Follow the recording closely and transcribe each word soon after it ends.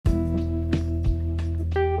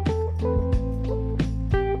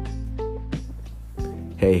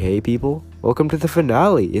Hey people, welcome to the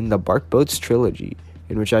finale in the Bark Boats trilogy,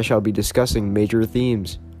 in which I shall be discussing major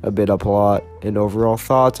themes, a bit of plot, and overall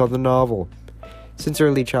thoughts on the novel. Since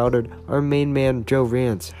early childhood, our main man Joe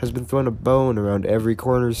Rance has been throwing a bone around every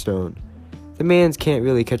cornerstone. The man's can't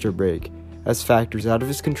really catch a break, as factors out of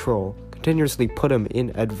his control continuously put him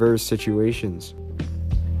in adverse situations.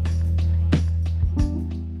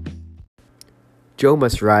 Joe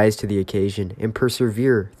must rise to the occasion and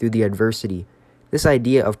persevere through the adversity. This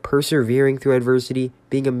idea of persevering through adversity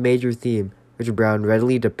being a major theme, which Brown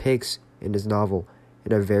readily depicts in his novel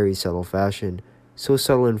in a very subtle fashion. So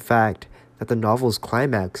subtle, in fact, that the novel's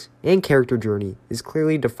climax and character journey is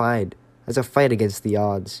clearly defined as a fight against the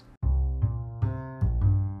odds.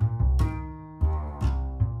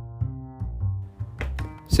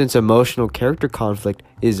 Since emotional character conflict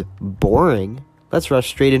is boring, let's rush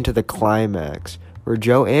straight into the climax, where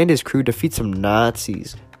Joe and his crew defeat some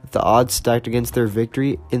Nazis, with the odds stacked against their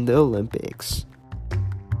victory in the Olympics.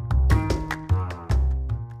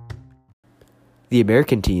 The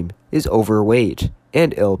American team is overweight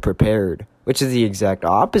and ill-prepared, which is the exact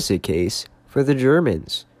opposite case for the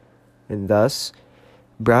Germans. And thus,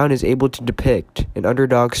 Brown is able to depict an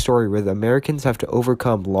underdog story where the Americans have to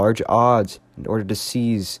overcome large odds in order to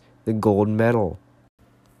seize the gold medal.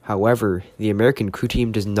 However, the American crew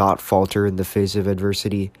team does not falter in the face of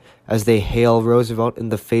adversity, as they hail Roosevelt in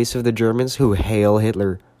the face of the Germans who hail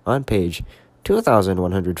Hitler on page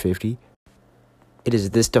 2150. It is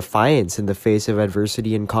this defiance in the face of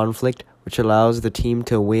adversity and conflict which allows the team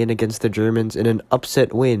to win against the Germans in an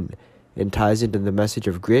upset win, and ties into the message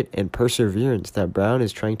of grit and perseverance that Brown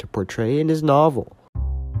is trying to portray in his novel.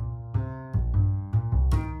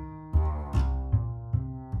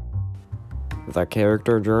 The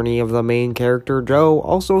character journey of the main character, Joe,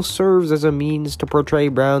 also serves as a means to portray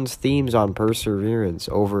Brown's themes on perseverance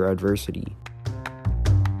over adversity.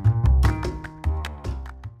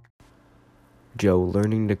 Joe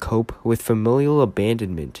learning to cope with familial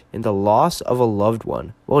abandonment and the loss of a loved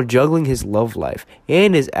one while juggling his love life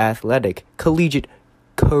and his athletic, collegiate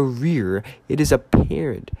career, it is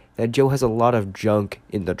apparent that Joe has a lot of junk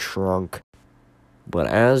in the trunk. But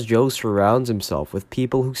as Joe surrounds himself with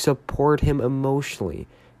people who support him emotionally,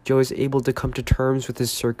 Joe is able to come to terms with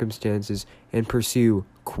his circumstances and pursue,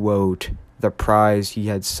 quote, the prize he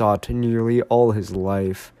had sought nearly all his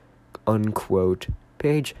life, unquote.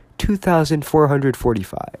 Page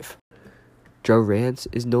 2445. Joe Rance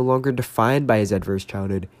is no longer defined by his adverse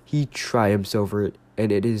childhood. He triumphs over it,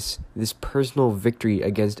 and it is this personal victory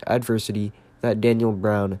against adversity that Daniel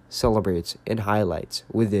Brown celebrates and highlights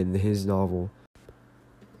within his novel.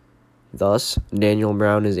 Thus, Daniel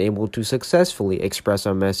Brown is able to successfully express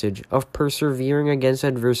a message of persevering against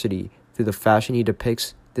adversity through the fashion he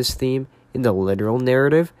depicts this theme in the literal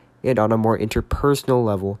narrative and on a more interpersonal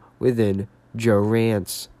level within Joe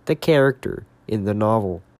Rance, the character in the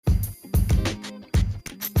novel.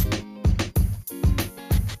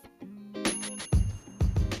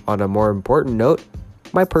 On a more important note,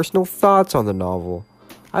 my personal thoughts on the novel.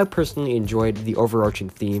 I personally enjoyed the overarching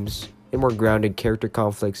themes and more grounded character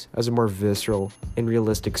conflicts as a more visceral and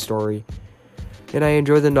realistic story. And I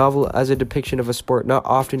enjoy the novel as a depiction of a sport not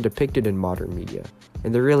often depicted in modern media.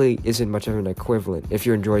 And there really isn't much of an equivalent if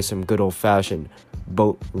you enjoy some good old-fashioned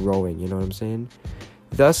boat rowing, you know what I'm saying?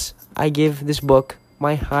 Thus, I give this book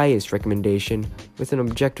my highest recommendation with an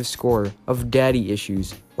objective score of daddy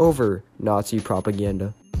issues over Nazi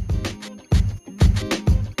propaganda.